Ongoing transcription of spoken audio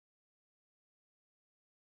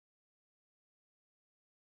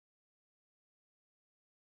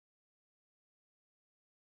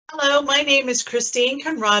Hello, my name is Christine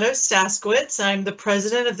Conrado Staskowitz. I'm the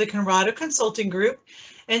president of the Conrado Consulting Group,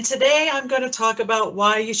 and today I'm going to talk about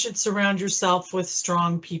why you should surround yourself with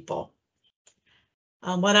strong people.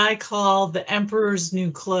 What I call the emperor's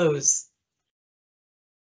new clothes.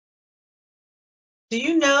 Do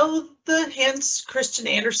you know the Hans Christian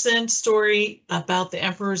Andersen story about the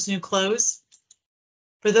emperor's new clothes?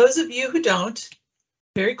 For those of you who don't,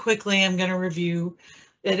 very quickly I'm going to review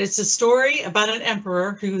that it's a story about an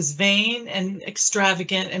emperor who's vain and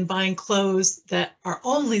extravagant and buying clothes that are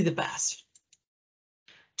only the best.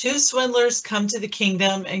 Two swindlers come to the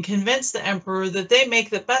kingdom and convince the emperor that they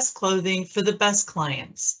make the best clothing for the best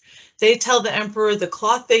clients. They tell the emperor the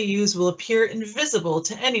cloth they use will appear invisible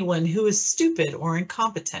to anyone who is stupid or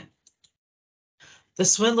incompetent. The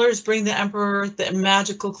swindlers bring the emperor the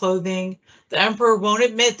magical clothing. The emperor won't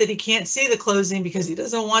admit that he can't see the clothing because he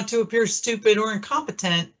doesn't want to appear stupid or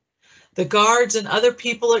incompetent. The guards and other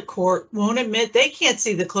people at court won't admit they can't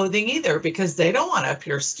see the clothing either because they don't want to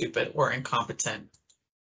appear stupid or incompetent.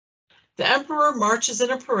 The emperor marches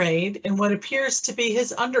in a parade in what appears to be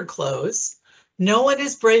his underclothes. No one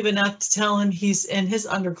is brave enough to tell him he's in his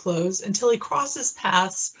underclothes until he crosses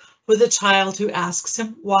paths with a child who asks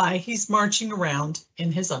him why he's marching around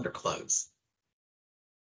in his underclothes.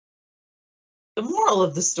 The moral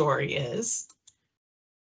of the story is,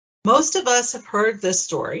 most of us have heard this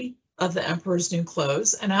story of the emperor's new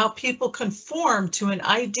clothes and how people conform to an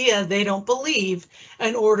idea they don't believe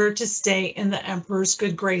in order to stay in the emperor's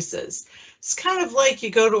good graces. It's kind of like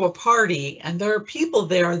you go to a party and there are people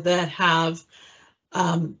there that have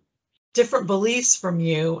different beliefs from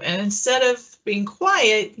you, and instead of being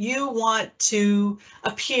quiet, you want to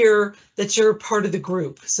appear that you're part of the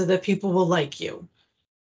group so that people will like you.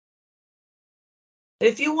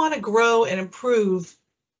 If you want to grow and improve,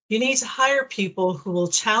 you need to hire people who will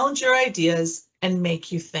challenge your ideas and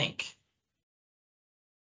make you think.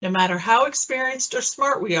 No matter how experienced or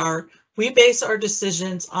smart we are, we base our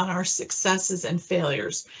decisions on our successes and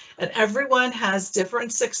failures. And everyone has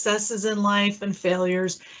different successes in life and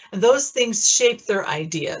failures, and those things shape their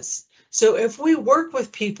ideas. So if we work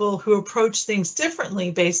with people who approach things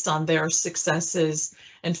differently based on their successes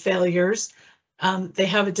and failures, they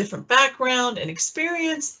have a different background and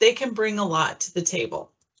experience, they can bring a lot to the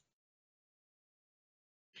table.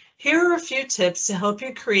 Here are a few tips to help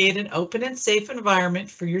you create an open and safe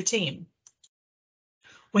environment for your team.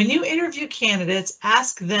 When you interview candidates,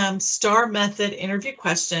 ask them STAR method interview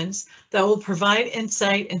questions that will provide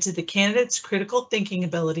insight into the candidate's critical thinking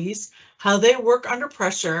abilities, how they work under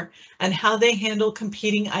pressure, and how they handle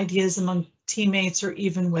competing ideas among teammates or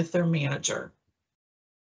even with their manager.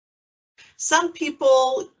 Some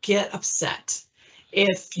people get upset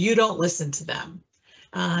if you don't listen to them.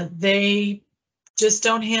 They just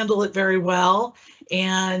don't handle it very well,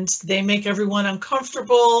 and they make everyone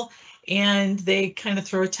uncomfortable, and they kind of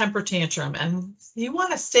throw a temper tantrum. And you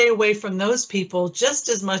want to stay away from those people just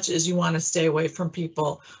as much as you want to stay away from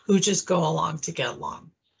people who just go along to get along.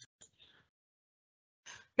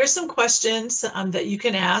 Here's some questions that you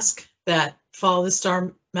can ask that follow the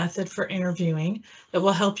STAR method for interviewing that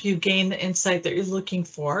will help you gain the insight that you're looking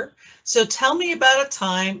for. So tell me about a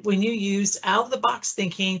time when you used out-of-the-box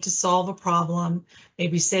thinking to solve a problem,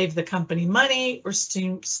 maybe save the company money or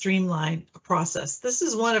streamline a process. This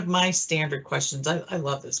is one of my standard questions. I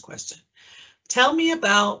love this question. Tell me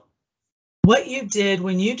about what you did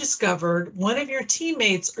when you discovered one of your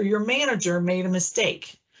teammates or your manager made a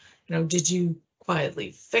mistake. Did you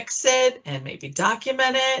quietly fix it and maybe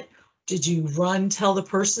document it? Did you tell the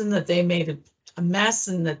person that they made a mess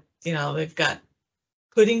and that, they've got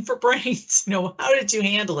pudding for brains? How did you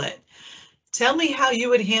handle it? Tell me how you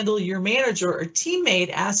would handle your manager or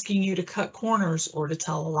teammate asking you to cut corners or to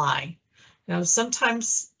tell a lie.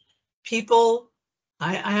 Sometimes people,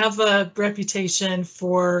 I have a reputation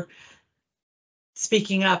for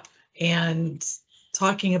speaking up and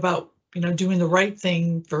talking about, doing the right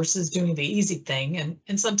thing versus doing the easy thing.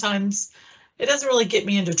 And sometimes it doesn't really get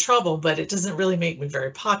me into trouble, but it doesn't really make me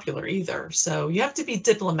very popular either. So you have to be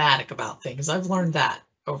diplomatic about things. I've learned that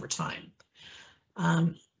over time.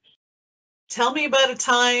 Tell me about a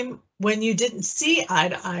time when you didn't see eye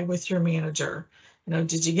to eye with your manager.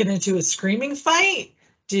 Did you get into a screaming fight?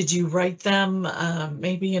 Did you write them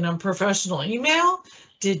maybe an unprofessional email?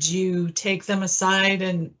 Did you take them aside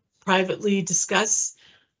and privately discuss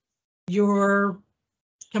your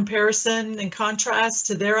comparison and contrast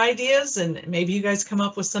to their ideas, and maybe you guys come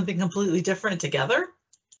up with something completely different together?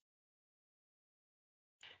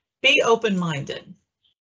 Be open-minded.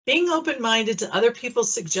 Being open-minded to other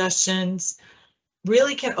people's suggestions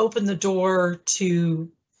really can open the door to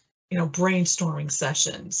brainstorming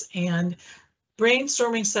sessions. And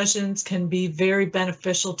brainstorming sessions can be very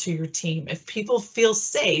beneficial to your team. If people feel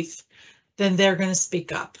safe, then they're going to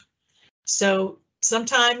speak up. So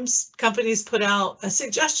sometimes companies put out a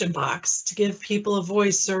suggestion box to give people a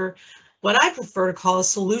voice, or what I prefer to call a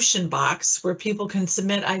solution box, where people can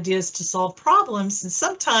submit ideas to solve problems. And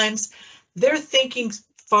sometimes they're thinking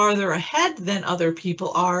farther ahead than other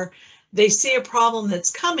people are. They see a problem that's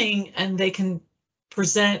coming and they can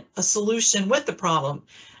present a solution with the problem.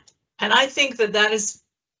 And I think that that is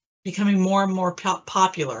becoming more and more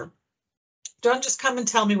popular. Don't just come and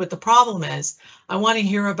tell me what the problem is. I want to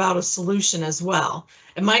hear about a solution as well.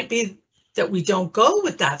 It might be that we don't go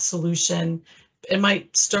with that solution. It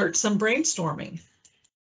might start some brainstorming.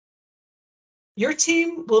 Your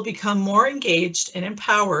team will become more engaged and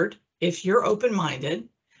empowered if you're open-minded.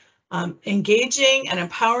 Engaging and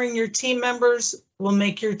empowering your team members will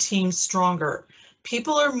make your team stronger.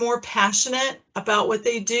 People are more passionate about what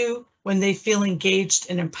they do when they feel engaged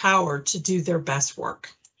and empowered to do their best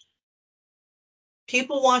work.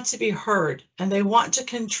 People want to be heard and they want to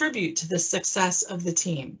contribute to the success of the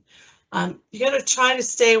team. You got to try to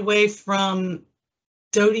stay away from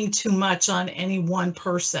doting too much on any one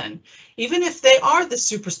person, even if they are the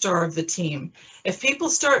superstar of the team. If people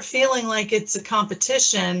start feeling like it's a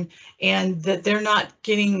competition and that they're not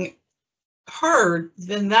getting heard,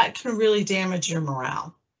 then that can really damage your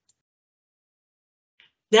morale.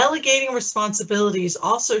 Delegating responsibilities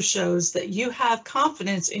also shows that you have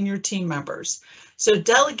confidence in your team members. So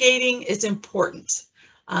delegating is important.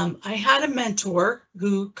 I had a mentor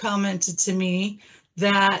who commented to me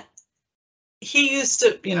that he used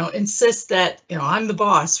to, insist that, I'm the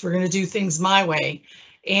boss, we're going to do things my way.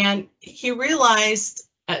 And he realized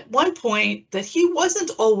at one point that he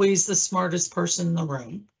wasn't always the smartest person in the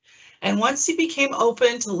room. And once he became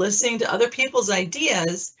open to listening to other people's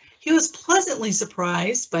ideas, he was pleasantly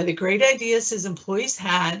surprised by the great ideas his employees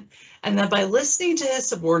had, and that by listening to his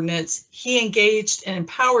subordinates, he engaged and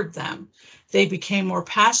empowered them. They became more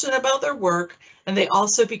passionate about their work, and they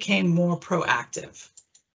also became more proactive.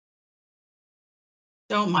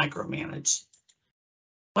 Don't micromanage.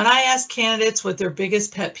 When I ask candidates what their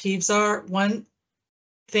biggest pet peeves are, one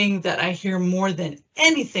thing that I hear more than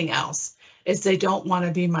anything else is they don't want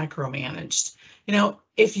to be micromanaged.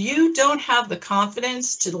 If you don't have the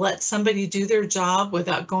confidence to let somebody do their job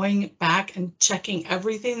without going back and checking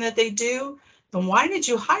everything that they do, then why did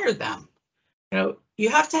you hire them? You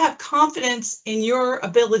have to have confidence in your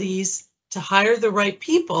abilities to hire the right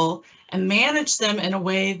people and manage them in a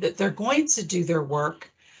way that they're going to do their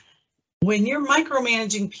work. When you're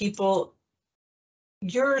micromanaging people,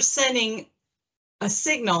 you're sending a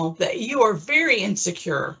signal that you are very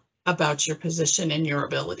insecure about your position and your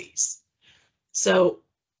abilities. So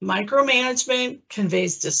micromanagement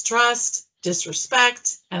conveys distrust,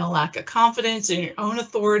 disrespect, and a lack of confidence in your own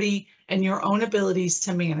authority and your own abilities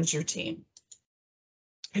to manage your team.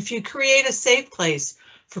 If you create a safe place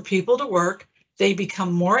for people to work, they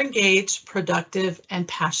become more engaged, productive, and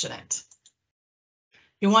passionate.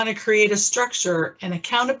 You want to create a structure and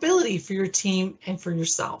accountability for your team and for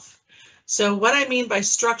yourself. So what I mean by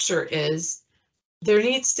structure is there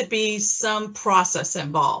needs to be some process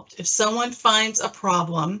involved. If someone finds a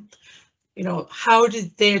problem, how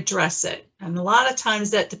did they address it? And a lot of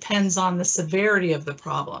times that depends on the severity of the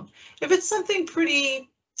problem. If it's something pretty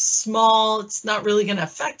small, it's not really going to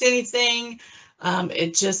affect anything.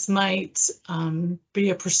 It just might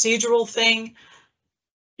be a procedural thing.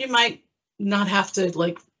 You might not have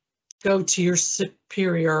to go to your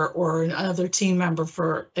superior or another team member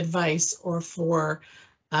for advice or for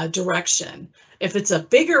direction. If it's a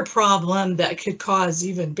bigger problem that could cause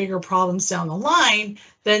even bigger problems down the line,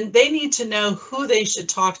 then they need to know who they should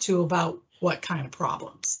talk to about what kind of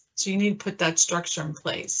problems. So you need to put that structure in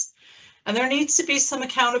place. And there needs to be some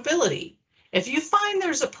accountability. If you find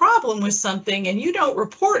there's a problem with something and you don't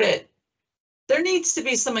report it, there needs to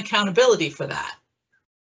be some accountability for that.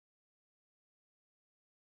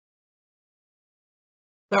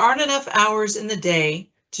 There aren't enough hours in the day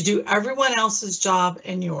to do everyone else's job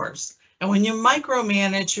and yours. And when you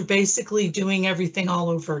micromanage, you're basically doing everything all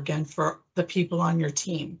over again for the people on your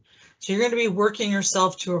team. So you're going to be working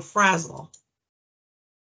yourself to a frazzle.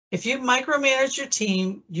 If you micromanage your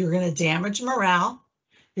team, you're going to damage morale.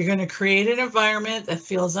 You're going to create an environment that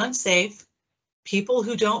feels unsafe. People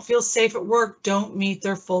who don't feel safe at work don't meet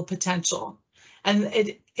their full potential. And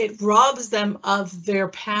it robs them of their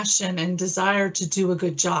passion and desire to do a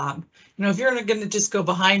good job. If you're going to just go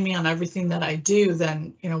behind me on everything that I do,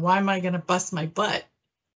 then, why am I going to bust my butt?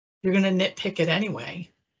 You're going to nitpick it anyway.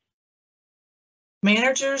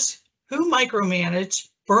 Managers who micromanage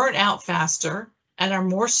burn out faster and are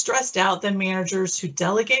more stressed out than managers who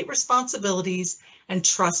delegate responsibilities and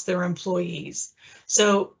trust their employees.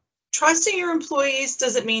 So trusting your employees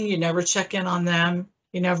doesn't mean you never check in on them,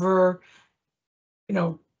 you never,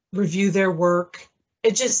 review their work.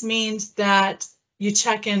 It just means that you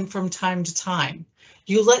check in from time to time.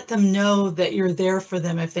 You let them know that you're there for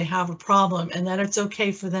them if they have a problem and that it's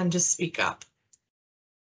okay for them to speak up.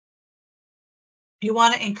 You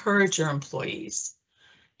want to encourage your employees.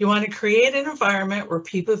 You want to create an environment where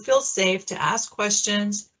people feel safe to ask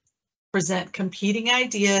questions, present competing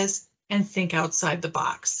ideas, and think outside the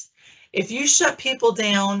box. If you shut people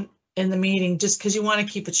down in the meeting just because you want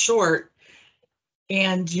to keep it short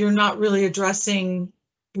and you're not really addressing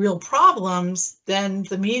real problems, then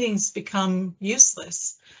the meetings become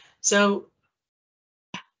useless. So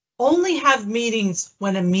only have meetings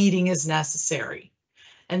when a meeting is necessary.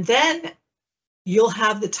 And then you'll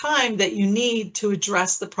have the time that you need to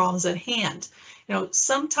address the problems at hand.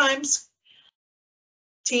 Sometimes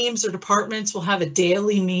teams or departments will have a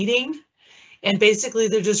daily meeting and basically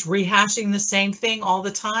they're just rehashing the same thing all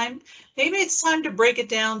the time. Maybe it's time to break it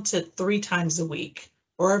down to 3 times a week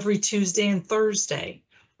or every Tuesday and Thursday,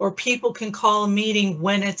 or people can call a meeting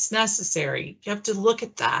when it's necessary. You have to look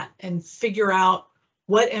at that and figure out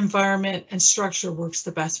what environment and structure works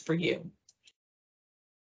the best for you.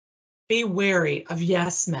 Be wary of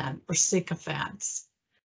yes men or sycophants.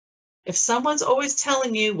 If someone's always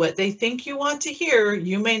telling you what they think you want to hear,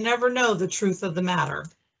 you may never know the truth of the matter.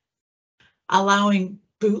 Allowing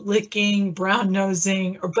bootlicking, brown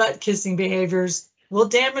nosing, or butt kissing behaviors will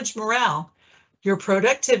damage morale, your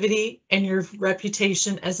productivity, and your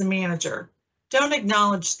reputation as a manager. Don't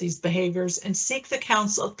acknowledge these behaviors and seek the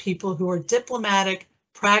counsel of people who are diplomatic,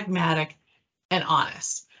 pragmatic, and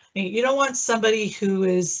honest. You don't want somebody who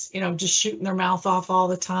is, just shooting their mouth off all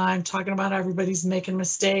the time, talking about everybody's making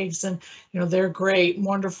mistakes and, they're great,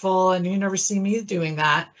 wonderful, and you never see me doing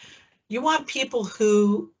that. You want people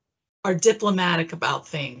who are diplomatic about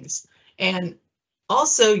things. And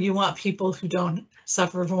also you want people who don't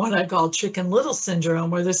suffer from what I call Chicken Little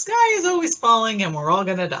syndrome, where the sky is always falling and we're all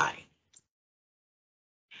going to die.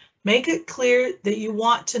 Make it clear that you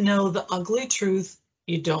want to know the ugly truth.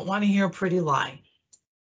 You don't want to hear a pretty lie.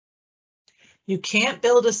 You can't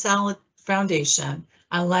build a solid foundation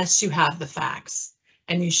unless you have the facts,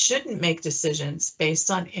 and you shouldn't make decisions based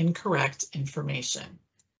on incorrect information.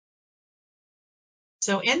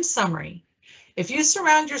 So in summary, if you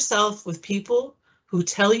surround yourself with people who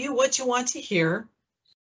tell you what you want to hear,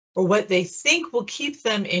 or what they think will keep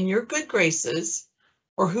them in your good graces,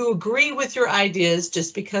 or who agree with your ideas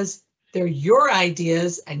just because they're your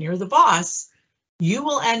ideas and you're the boss, you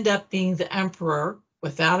will end up being the emperor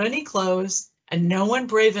without any clothes and no one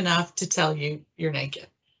brave enough to tell you you're naked.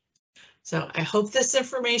 So I hope this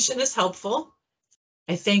information is helpful.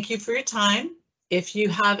 I thank you for your time. If you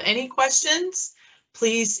have any questions,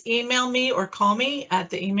 please email me or call me at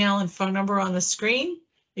the email and phone number on the screen.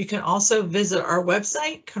 You can also visit our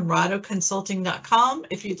website, conradoconsulting.com,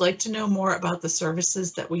 if you'd like to know more about the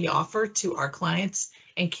services that we offer to our clients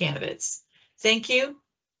and candidates. Thank you,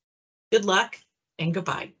 good luck, and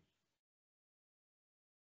goodbye.